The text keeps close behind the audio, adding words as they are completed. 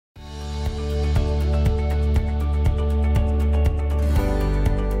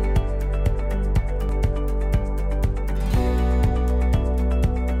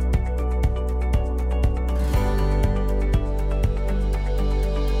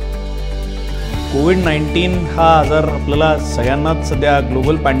कोविड-19 हा आजार आपल्याला सगळ्यांनाच सध्या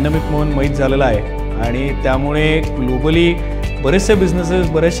ग्लोबल पॅन्डेमिक म्हणून माहीत झालेला आहे आणि त्यामुळे ग्लोबली बरेचसे बिझनेसेस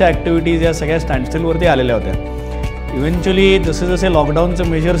बरेचशा ॲक्टिव्हिटीज या सगळ्या स्टँडस्टिलवरती आलेल्या होत्या। इव्हेंच्युअली जसे जसे लॉकडाऊनचे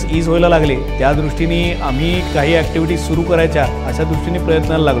मेजर्स ईज व्हायला लागले त्या दृष्टीने आम्ही काही ॲक्टिव्हिटीज सुरू करायच्या अशा दृष्टीने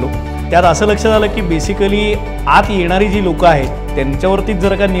प्रयत्नाला लागलो। त्यात असं लक्षात आलं की बेसिकली आत येणारी जी लोकं आहेत त्यांच्यावरतीच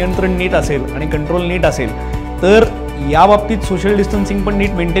जर का नियंत्रण नीट असेल आणि कंट्रोल नीट असेल तर या बाबतीत सोशल डिस्टन्सिंग पण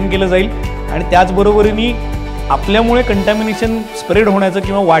नीट मेंटेन केलं जाईल आणि त्याचबरोबरीने आपल्यामुळे कंटॅमिनेशन स्प्रेड होण्याचं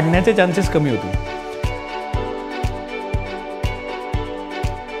किंवा वाढण्याचे चान्सेस कमी होतील।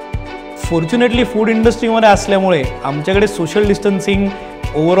 फॉर्च्युनेटली फूड इंडस्ट्रीमध्ये असल्यामुळे आमच्याकडे सोशल डिस्टन्सिंग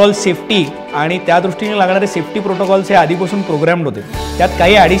ओव्हरऑल सेफ्टी आणि त्या दृष्टीने लागणारे सेफ्टी प्रोटोकॉल्स हे आधीपासून प्रोग्राम्ड होते। त्यात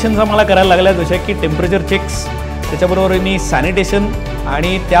काही ॲडिशन्स आम्हाला करायला लागल्या जशा की टेम्परेचर चेक्स, त्याच्याबरोबरीने सॅनिटेशन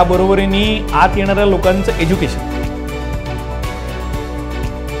आणि त्याबरोबरीने आत येणाऱ्या लोकांचं एज्युकेशन।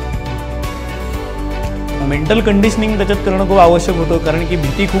 मेंटल कंडिशनिंग त्याच्यात करणं खूप आवश्यक होतं कारण की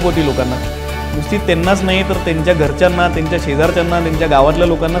भीती खूप होती लोकांना। नुसती त्यांनाच नाही तर त्यांच्या घरच्यांना, त्यांच्या शेजारच्यांना, त्यांच्या गावातल्या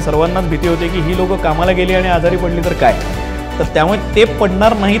लोकांना सर्वांनाच भीती होती की ही लोकं कामाला गेली आणि आजारी पडली तर काय। तर त्यामुळे ते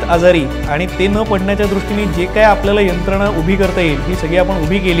पडणार नाहीत आजारी आणि ते न पडण्याच्या दृष्टीने जे काय आपल्याला यंत्रणा उभी करता येईल ही सगळी आपण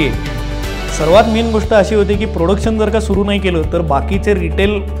उभी केली आहे। सर्वात मेन गोष्ट अशी होती की प्रोडक्शन जर का सुरू नाही केलं तर बाकीचे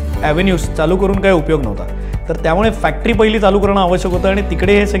रिटेल ॲव्हेन्यूज चालू करून काही उपयोग नव्हता। तर त्यामुळे फॅक्टरी पहिली चालू करणं आवश्यक होतं आणि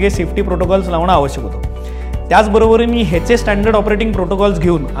तिकडे हे सगळे सेफ्टी प्रोटोकॉल्स लावणं आवश्यक होतं। त्याचबरोबरीने ह्याचे स्टँडर्ड ऑपरेटिंग प्रोटोकॉल्स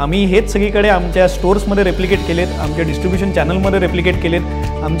घेऊन आम्ही हेच सगळीकडे आमच्या स्टोर्समध्ये रेप्लिकेट केलेत, आमच्या डिस्ट्रीब्युशन चॅनलमध्ये रेप्लिकेट केलेत,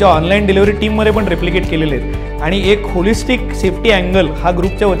 आमच्या ऑनलाईन डिलिव्हरी टीममध्ये पण रेप्लिकेट केलेले आहेत आणि एक होलिस्टिक सेफ्टी अँगल हा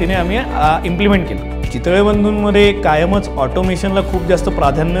ग्रुपच्या वतीने आम्ही इम्प्लिमेंट केला। चितळे बंधूंमध्ये कायमच ऑटोमेशनला खूप जास्त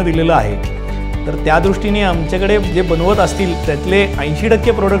प्राधान्य दिलेलं आहे। तर त्या दृष्टीने आमच्याकडे जे बनवत असतील त्यातले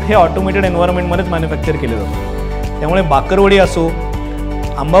 80% प्रोडक्ट हे ऑटोमेटेड एन्व्हायरमेंटमध्येच मॅन्युफॅक्चर केले जातात। त्यामुळे बाकरवडी असो,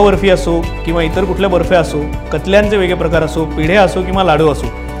 आंबा बर्फी असो किंवा इतर कुठल्या बर्फ्या असो, कतल्यांचे वेगळे प्रकार असो, पिढे असो किंवा लाडू असो,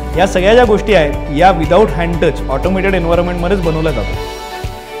 या सगळ्या ज्या गोष्टी आहेत या विदाऊट हँड टच ऑटोमेटेड एन्व्हायरमेंटमध्येच बनवल्या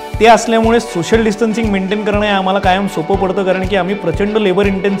जातात। ते असल्यामुळे सोशल डिस्टन्सिंग मेंटेन करणं हे आम्हाला कायम सोपं पडतं कारण की आम्ही प्रचंड लेबर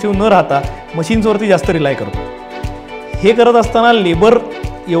इंटेन्सिव्ह न राहता मशीन्सवरती जास्त रिलाय करतो। हे करत असताना लेबर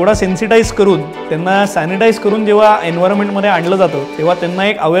एवढा सेन्सिटाईज करून त्यांना सॅनिटाईज करून जेव्हा एन्व्हायरमेंटमध्ये आणलं जातं तेव्हा त्यांना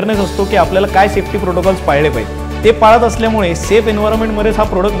एक अवेअरनेस असतो की आपल्याला काय सेफ्टी प्रोटोकॉल्स पाळले पाहिजे। ते पाळत असल्यामुळे सेफ एन्व्हायरमेंटमध्येच हा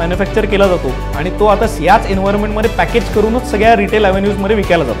प्रोडक्ट मॅन्युफॅक्चर केला जातो आणि तो आता याच एन्व्हायरमेंटमध्ये पॅकेज करूनच सगळ्या रिटेल ॲव्हेन्यूजमध्ये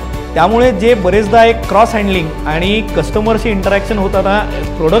विकायला जातो। त्यामुळे जे बरेचदा एक क्रॉस हँडलिंग आणि कस्टमरशी इंटरॅक्शन होताना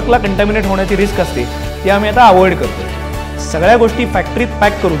प्रोडक्टला कंटॅमिनेट होण्याची रिस्क असते ती आम्ही आता अवॉइड करतो। सगळ्या गोष्टी फॅक्टरीत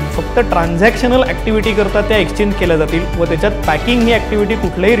पॅक करून फक्त ट्रान्झॅक्शनल ॲक्टिव्हिटी करता त्या एक्सचेंज केल्या जातील व त्याच्यात पॅकिंग ही ॲक्टिव्हिटी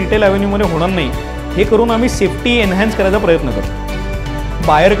कुठल्याही रिटेल ॲव्हेन्यूमध्ये होणार नाही। हे करून आम्ही सेफ्टी एनहॅन्स करायचा प्रयत्न करतो।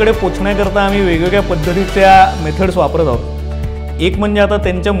 बाहेरकडे पोचण्याकरता आम्ही वेगवेगळ्या पद्धतीच्या मेथड्स वापरत आहोत। एक म्हणजे आता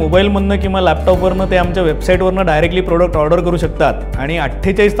त्यांच्या मोबाईलमधनं किंवा लॅपटॉपवरनं ते आमच्या वेबसाईटवरनं डायरेक्टली प्रोडक्ट ऑर्डर करू शकतात आणि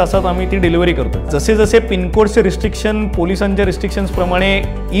 48 तासात आम्ही ती डिलिव्हरी करतो। जसे जसे पिनकोडचे रिस्ट्रिक्शन पोलिसांच्या रिस्ट्रिक्शन्सप्रमाणे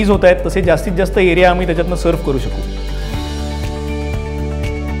ईज होत आहेत तसे जास्तीत जास्त एरिया आम्ही त्याच्यातनं सर्व्ह करू शकू।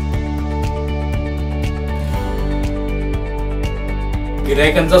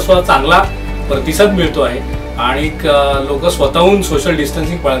 गिरायकांचा सुद्धा चांगला प्रतिसाद मिळतो आहे आणि लोक स्वतःहून सोशल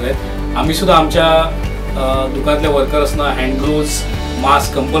डिस्टन्सिंग पाळत आहेत। आम्ही सुद्धा आमच्या दुकानातल्या वर्कर्सना हँड ग्लोव्ज,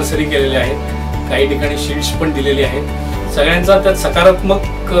 मास्क कंपल्सरी केलेले आहेत। काही ठिकाणी शील्ड्स पण दिलेली आहेत। सगळ्यांचा त्यात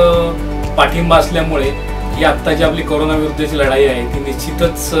सकारात्मक पाठिंबा असल्यामुळे ही आत्ता जी आपली कोरोना विरुद्धची लढाई आहे ती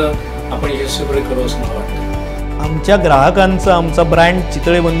निश्चितच आपण यशस्वीपणे करू असं मला वाटतं। आमच्या ग्राहकांचं आमचा ब्रँड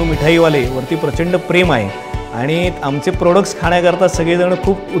चितळे बंधू मिठाईवाले वरती प्रचंड प्रेम आहे आणि आमचे प्रोडक्ट्स खाण्याकरता सगळेजण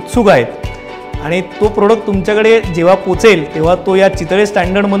खूप उत्सुक आहेत आणि तो प्रोडक्ट तुमच्याकडे जेव्हा पोचेल तेव्हा तो या चितळे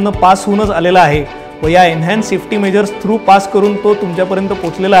स्टँडर्डमधनं पास होऊनच आलेला आहे व या enhance safety measures through pass करून तो तुमच्यापर्यंत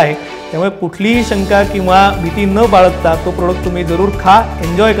पोचलेला आहे। त्यामुळे कुठलीही शंका किंवा भीती न बाळगता तो प्रोडक्ट तुम्ही जरूर खा,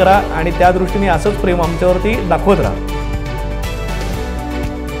 एन्जॉय करा आणि त्या दृष्टीने असंच प्रेम आमच्यावरती दाखवत राहा।